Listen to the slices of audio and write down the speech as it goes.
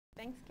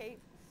Thanks, Kate.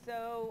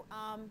 So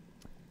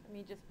let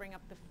me just bring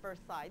up the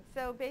first slide.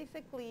 So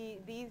basically,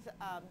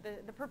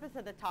 the purpose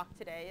of the talk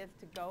today is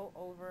to go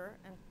over,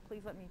 and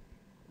please let me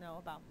know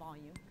about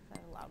volume, because I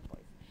have a loud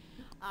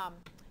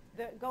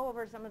voice. Go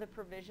over some of the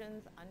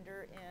provisions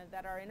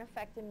that are in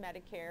effect in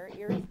Medicare,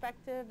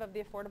 irrespective of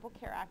the Affordable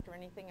Care Act or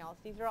anything else.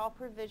 These are all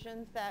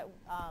provisions that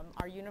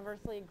are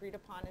universally agreed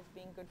upon as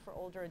being good for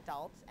older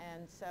adults,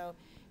 and so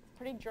it's a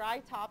pretty dry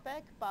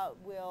topic, but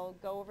we'll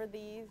go over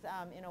these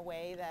in a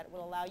way that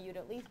will allow you to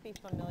at least be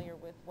familiar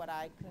with what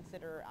I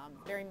consider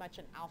very much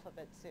an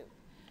alphabet soup.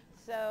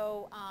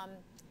 So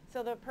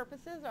the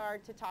purposes are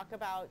to talk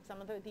about some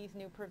of these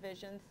new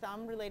provisions,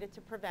 some related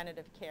to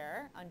preventative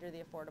care under the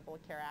Affordable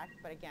Care Act,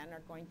 but again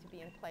are going to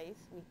be in place,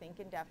 we think,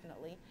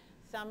 indefinitely.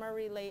 Some are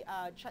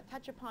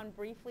touch upon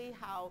briefly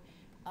how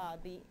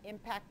the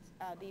impact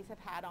these have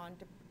had on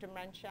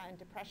dementia and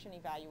depression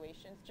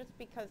evaluations, just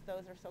because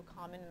those are so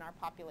common in our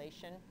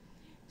population.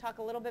 Talk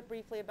a little bit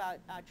briefly about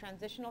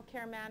transitional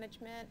care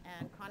management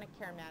and chronic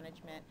care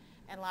management,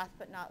 and last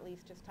but not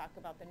least, just talk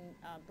about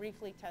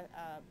briefly to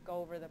go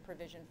over the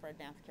provision for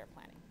advanced care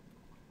planning.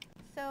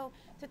 So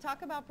to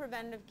talk about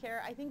preventative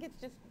care, I think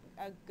it's just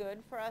good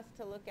for us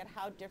to look at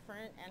how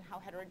different and how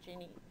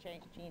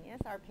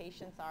heterogeneous our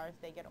patients are as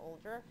they get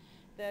older.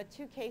 The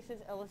two cases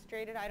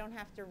illustrated, I don't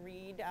have to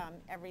read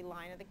every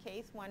line of the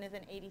case. One is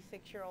an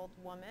 86-year-old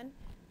woman,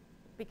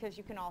 because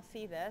you can all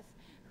see this,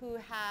 who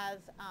has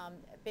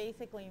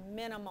basically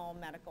minimal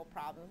medical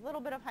problems, a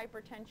little bit of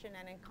hypertension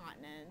and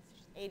incontinence.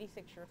 She's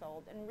 86 years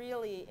old and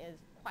really is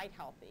quite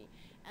healthy.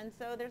 And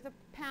so there's a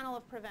panel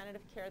of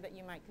preventative care that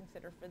you might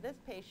consider for this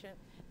patient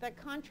that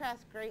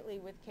contrasts greatly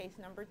with case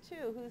number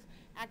 2, who's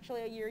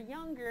actually a year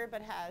younger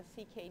but has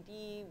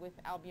CKD with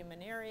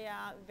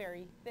albuminuria,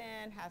 very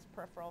thin, has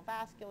peripheral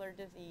vascular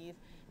disease,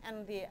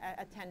 and the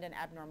attendant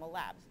abnormal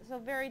labs. So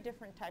very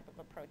different type of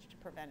approach to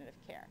preventative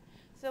care.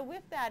 So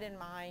with that in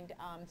mind,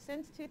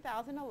 since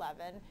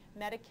 2011,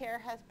 Medicare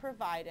has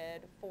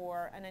provided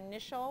for an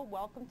initial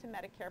Welcome to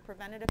Medicare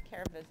preventative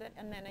care visit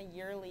and then a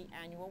yearly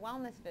annual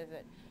wellness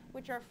visit,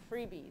 which are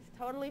freebies,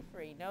 totally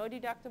free, no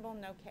deductible,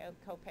 no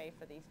copay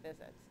for these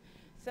visits.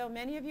 So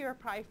many of you are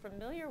probably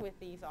familiar with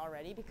these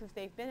already because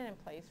they've been in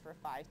place for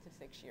 5 to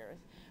 6 years.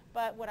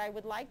 But what I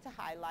would like to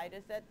highlight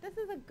is that this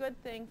is a good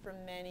thing for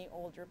many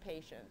older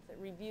patients. It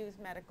reviews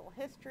medical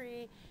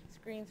history,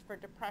 screens for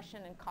depression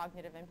and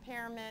cognitive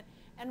impairment,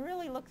 and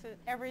really looks at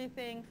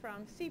everything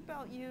from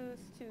seatbelt use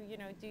to,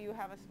 do you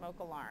have a smoke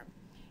alarm?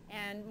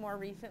 And more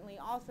recently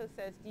also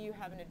says, do you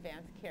have an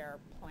advanced care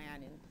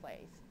plan in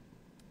place?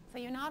 So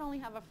you not only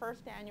have a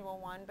first annual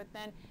one, but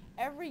then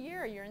every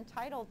year you're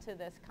entitled to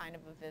this kind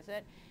of a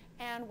visit.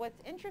 And what's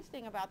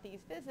interesting about these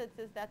visits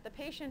is that the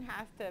patient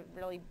has to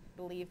really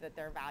believe that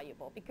they're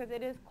valuable, because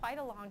it is quite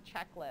a long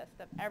checklist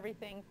of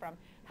everything from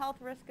health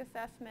risk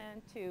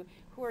assessment to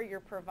who are your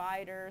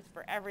providers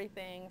for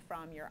everything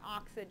from your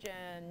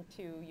oxygen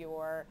to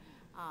your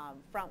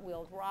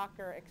front-wheeled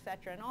rocker,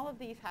 etc. And all of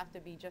these have to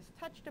be just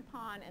touched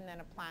upon and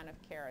then a plan of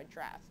care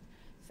addressed.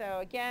 So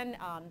again,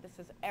 this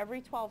is every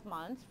 12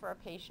 months for a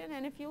patient,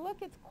 and if you look,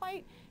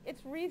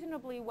 it's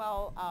reasonably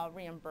well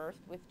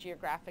reimbursed with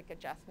geographic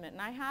adjustment.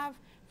 And I have,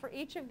 for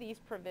each of these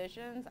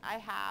provisions, I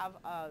have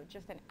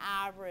just an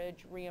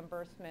average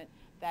reimbursement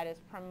that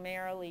is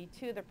primarily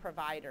to the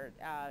provider.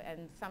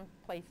 And some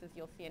places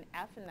you'll see an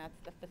F, and that's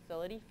the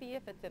facility fee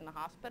if it's in the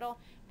hospital,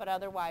 but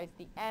otherwise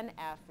the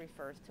NF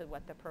refers to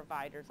what the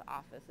provider's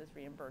office is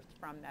reimbursed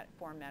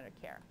for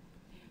Medicare.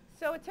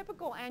 So a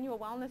typical annual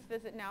wellness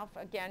visit now,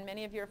 again,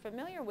 many of you are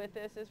familiar with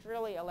this, is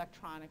really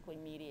electronically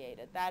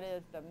mediated. That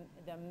is,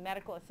 the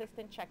medical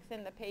assistant checks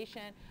in the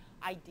patient.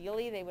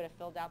 Ideally, they would have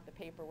filled out the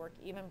paperwork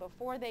even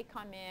before they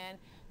come in.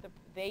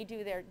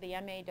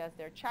 The MA does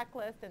their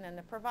checklist, and then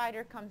the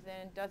provider comes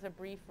in, does a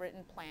brief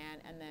written plan,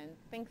 and then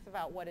thinks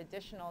about what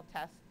additional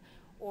tests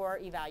or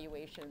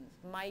evaluations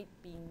might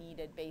be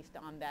needed based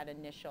on that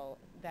initial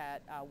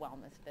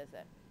wellness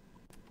visit.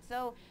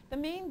 So the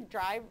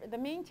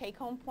main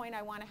take-home point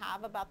I want to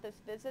have about this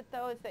visit,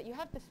 though, is that you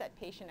have to set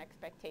patient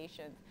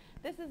expectations.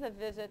 This is a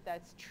visit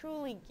that's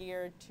truly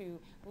geared to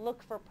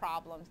look for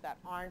problems that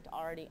aren't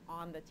already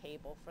on the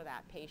table for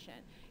that patient.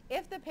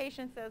 If the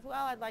patient says,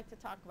 well, I'd like to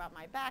talk about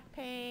my back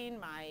pain,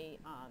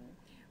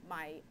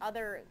 my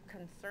other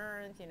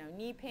concerns,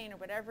 knee pain or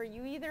whatever,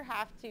 you either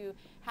have to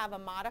have a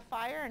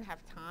modifier and have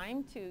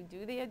time to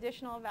do the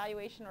additional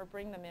evaluation or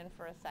bring them in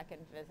for a second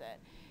visit.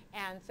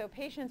 And so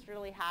patients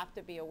really have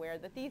to be aware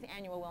that these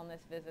annual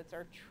wellness visits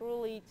are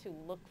truly to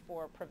look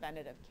for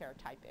preventative care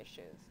type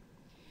issues.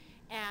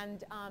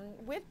 And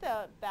with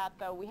that,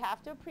 though, we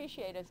have to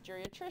appreciate as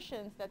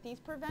geriatricians that these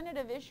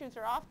preventative issues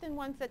are often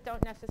ones that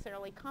don't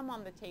necessarily come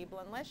on the table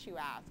unless you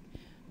ask.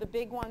 The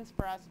big ones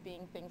for us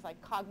being things like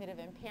cognitive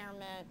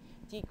impairment,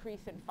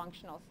 decrease in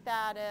functional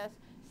status,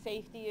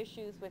 safety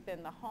issues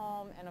within the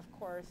home, and of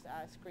course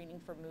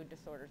screening for mood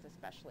disorders,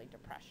 especially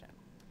depression.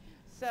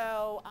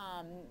 So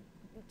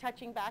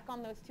touching back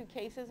on those two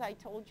cases I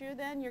told you,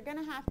 then you're going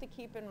to have to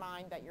keep in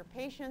mind that your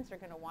patients are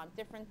going to want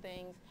different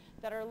things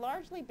that are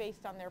largely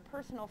based on their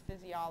personal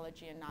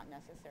physiology and not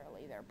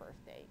necessarily their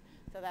birth date.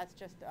 So that's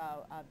just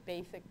a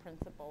basic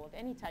principle of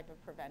any type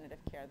of preventative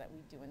care that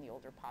we do in the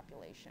older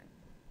population.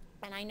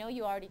 And I know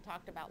you already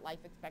talked about life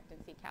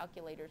expectancy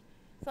calculators,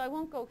 so I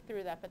won't go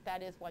through that, but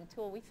that is one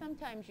tool we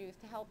sometimes use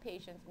to help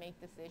patients make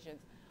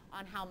decisions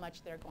on how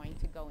much they're going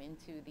to go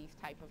into these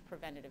type of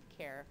preventative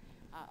care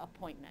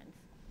appointments.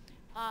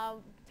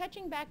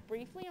 Touching back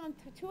briefly on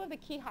two of the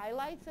key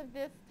highlights of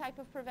this type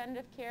of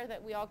preventative care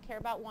that we all care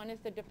about. One is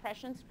the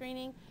depression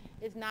screening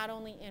is not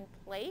only in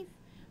place,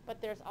 but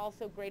there's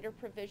also greater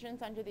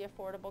provisions under the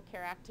Affordable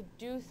Care Act to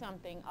do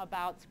something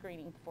about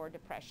screening for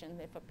depression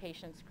if a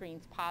patient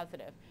screens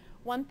positive.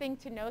 One thing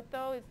to note,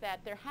 though, is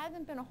that there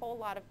hasn't been a whole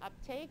lot of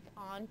uptake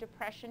on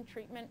depression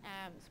treatment,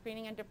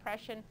 screening and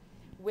depression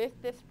with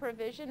this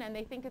provision, and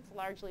they think it's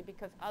largely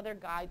because other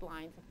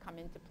guidelines have come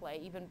into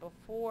play even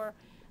before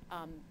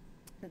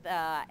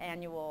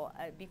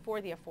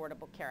before the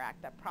Affordable Care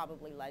Act that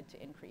probably led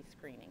to increased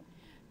screening.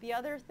 The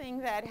other thing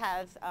that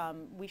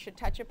we should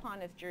touch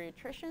upon as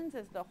geriatricians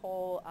is the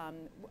whole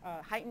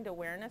heightened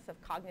awareness of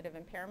cognitive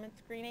impairment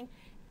screening.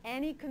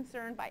 Any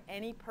concern by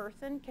any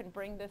person can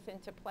bring this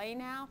into play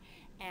now,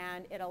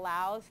 and it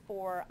allows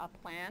for a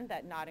plan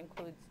that not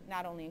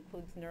only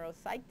includes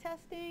neuropsych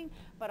testing,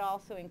 but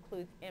also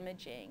includes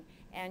imaging.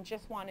 And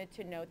just wanted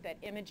to note that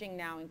imaging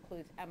now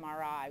includes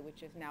MRI,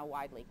 which is now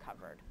widely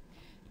covered.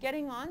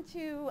 Getting on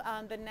to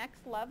the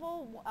next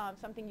level,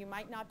 something you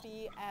might not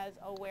be as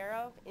aware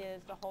of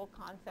is the whole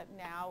concept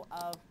now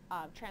of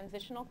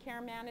transitional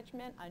care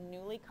management, a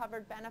newly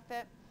covered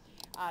benefit.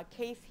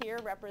 Case here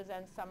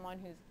represents someone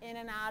who's in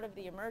and out of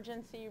the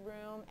emergency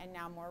room and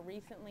now more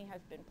recently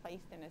has been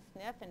placed in a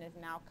SNF and is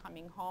now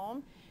coming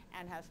home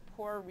and has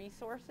poor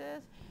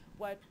resources.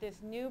 What this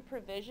new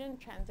provision,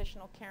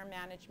 transitional care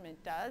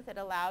management, does, it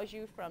allows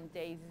you from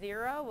day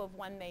 0 of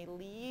when they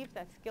leave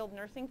that skilled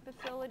nursing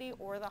facility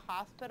or the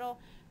hospital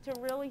to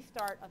really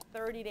start a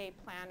 30-day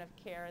plan of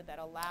care that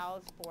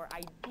allows for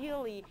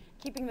ideally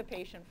keeping the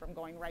patient from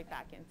going right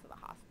back into the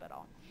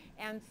hospital.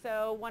 And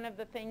so one of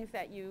the things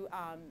that you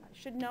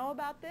should know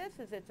about this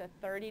is it's a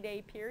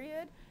 30-day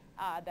period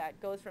that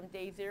goes from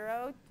day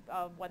 0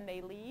 of when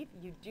they leave.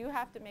 You do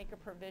have to make a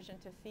provision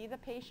to see the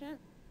patient,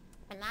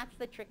 and that's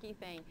the tricky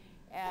thing.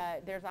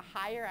 There's a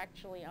higher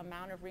actually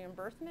amount of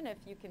reimbursement if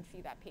you can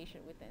see that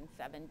patient within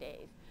 7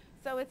 days.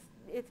 So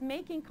it's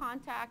making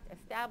contact,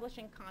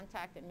 establishing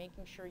contact, and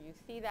making sure you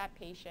see that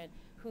patient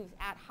who's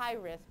at high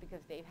risk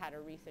because they've had a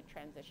recent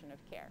transition of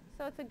care.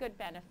 So it's a good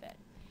benefit.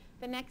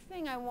 The next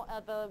thing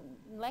the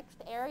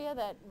next area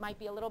that might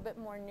be a little bit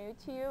more new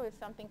to you is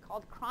something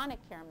called chronic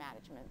care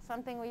management,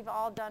 something we've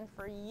all done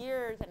for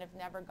years and have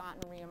never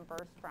gotten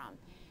reimbursed from.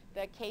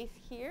 The case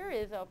here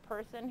is a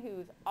person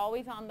who's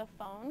always on the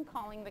phone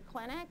calling the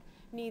clinic,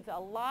 needs a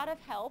lot of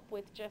help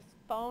with just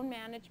phone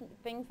management,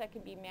 things that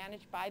can be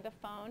managed by the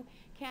phone,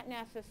 can't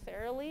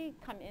necessarily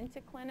come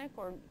into clinic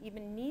or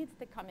even needs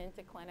to come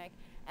into clinic,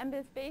 and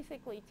is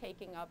basically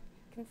taking up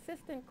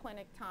consistent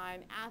clinic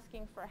time,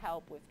 asking for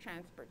help with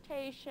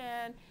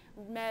transportation,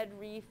 med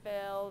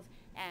refills,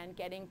 and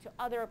getting to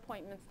other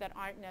appointments that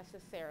aren't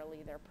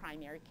necessarily their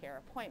primary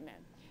care appointment.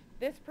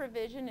 This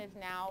provision is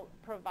now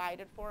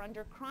provided for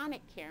under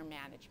chronic care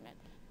management.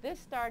 This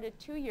started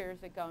 2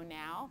 years ago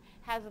now,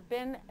 has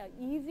been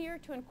easier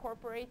to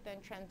incorporate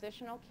than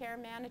transitional care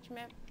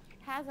management,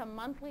 has a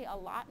monthly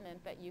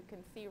allotment that you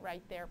can see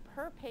right there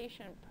per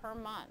patient per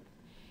month.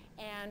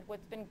 And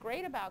what's been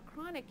great about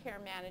chronic care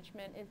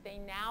management is they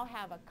now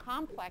have a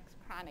complex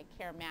chronic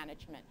care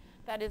management.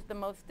 That is the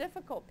most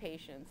difficult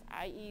patients,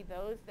 i.e.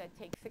 those that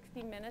take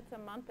 60 minutes a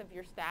month of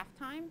your staff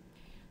time,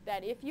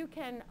 that if you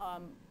can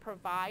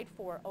provide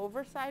for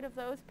oversight of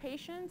those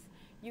patients,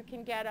 you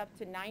can get up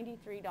to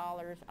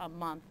 $93 a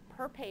month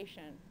per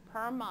patient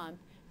per month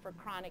for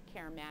chronic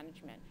care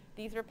management.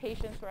 These are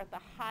patients who are at the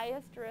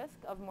highest risk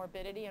of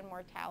morbidity and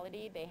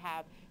mortality. They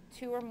have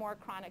 2 or more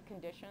chronic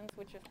conditions,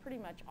 which is pretty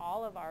much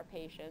all of our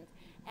patients,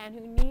 and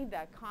who need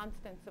that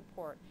constant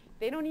support.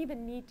 They don't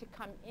even need to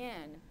come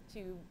in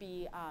to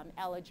be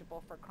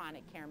eligible for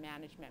chronic care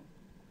management.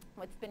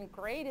 What's been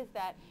great is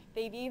that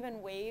they've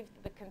even waived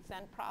the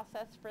consent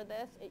process for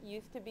this. It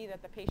used to be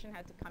that the patient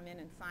had to come in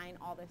and sign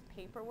all this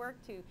paperwork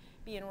to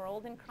be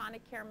enrolled in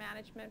chronic care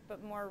management,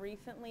 but more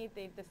recently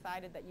they've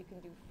decided that you can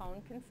do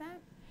phone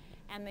consent,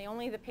 and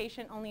the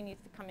patient only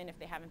needs to come in if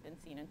they haven't been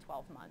seen in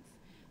 12 months.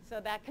 So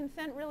that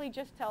consent really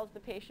just tells the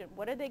patient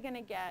what are they going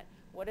to get,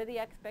 what are the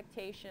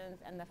expectations,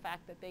 and the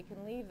fact that they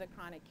can leave the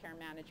chronic care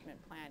management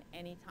plan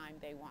anytime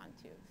they want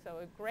to. So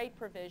a great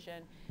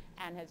provision,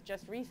 and has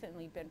just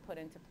recently been put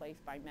into place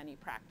by many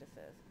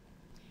practices.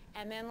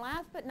 And then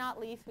last but not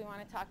least, we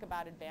want to talk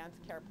about advanced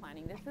care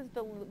planning. This is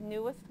the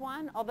newest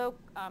one, although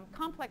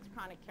complex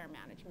chronic care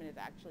management is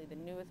actually the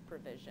newest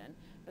provision,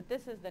 but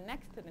this is the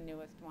next to the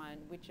newest one,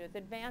 which is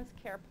advanced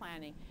care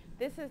planning.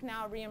 This is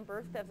now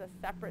reimbursed as a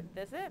separate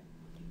visit.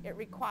 It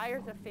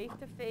requires a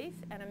face-to-face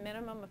and a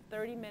minimum of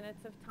 30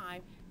 minutes of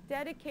time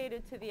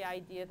dedicated to the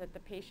idea that the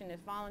patient is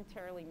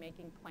voluntarily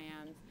making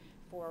plans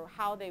for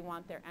how they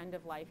want their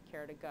end-of-life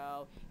care to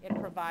go. It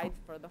provides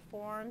for the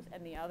forms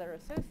and the other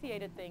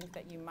associated things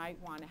that you might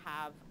want to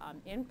have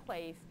in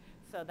place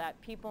so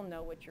that people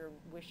know what your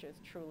wishes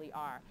truly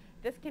are.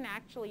 This can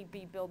actually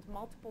be billed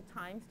multiple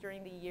times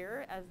during the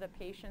year as the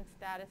patient's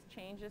status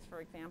changes,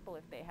 for example,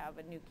 if they have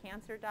a new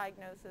cancer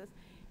diagnosis,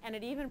 and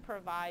it even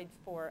provides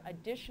for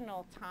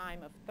additional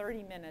time of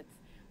 30 minutes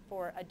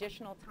for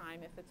additional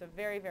time if it's a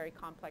very, very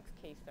complex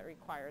case that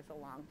requires a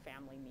long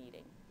family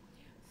meeting.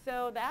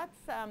 So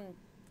that's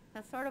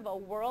a sort of a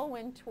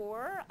whirlwind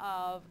tour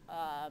of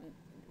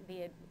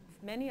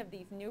many of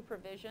these new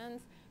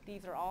provisions.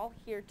 These are all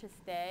here to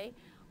stay.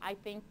 I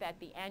think that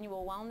the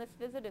annual wellness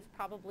visit is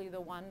probably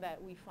the one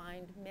that we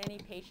find many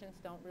patients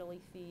don't really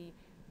see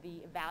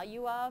the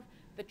value of.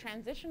 The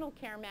transitional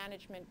care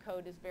management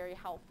code is very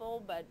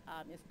helpful, but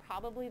is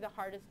probably the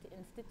hardest to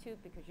institute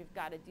because you've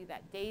got to do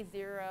that day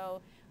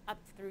 0 up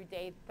through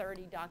day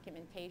 30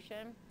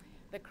 documentation.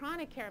 The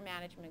chronic care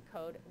management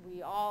code,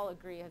 we all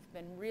agree, has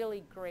been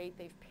really great.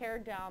 They've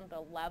pared down the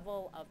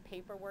level of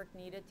paperwork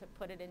needed to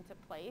put it into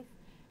place,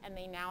 and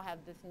they now have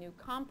this new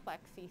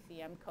complex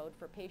CCM code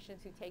for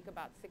patients who take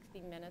about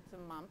 60 minutes a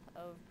month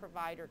of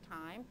provider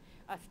time,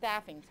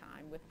 staffing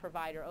time with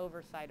provider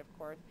oversight, of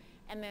course.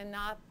 And then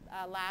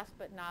last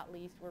but not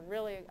least, we're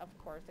really, of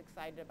course,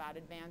 excited about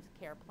advanced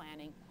care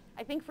planning.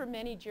 I think for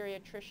many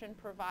geriatrician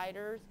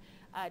providers,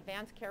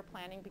 advanced care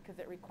planning, because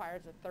it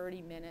requires a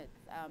 30-minute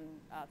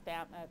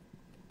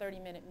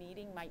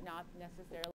meeting, might not necessarily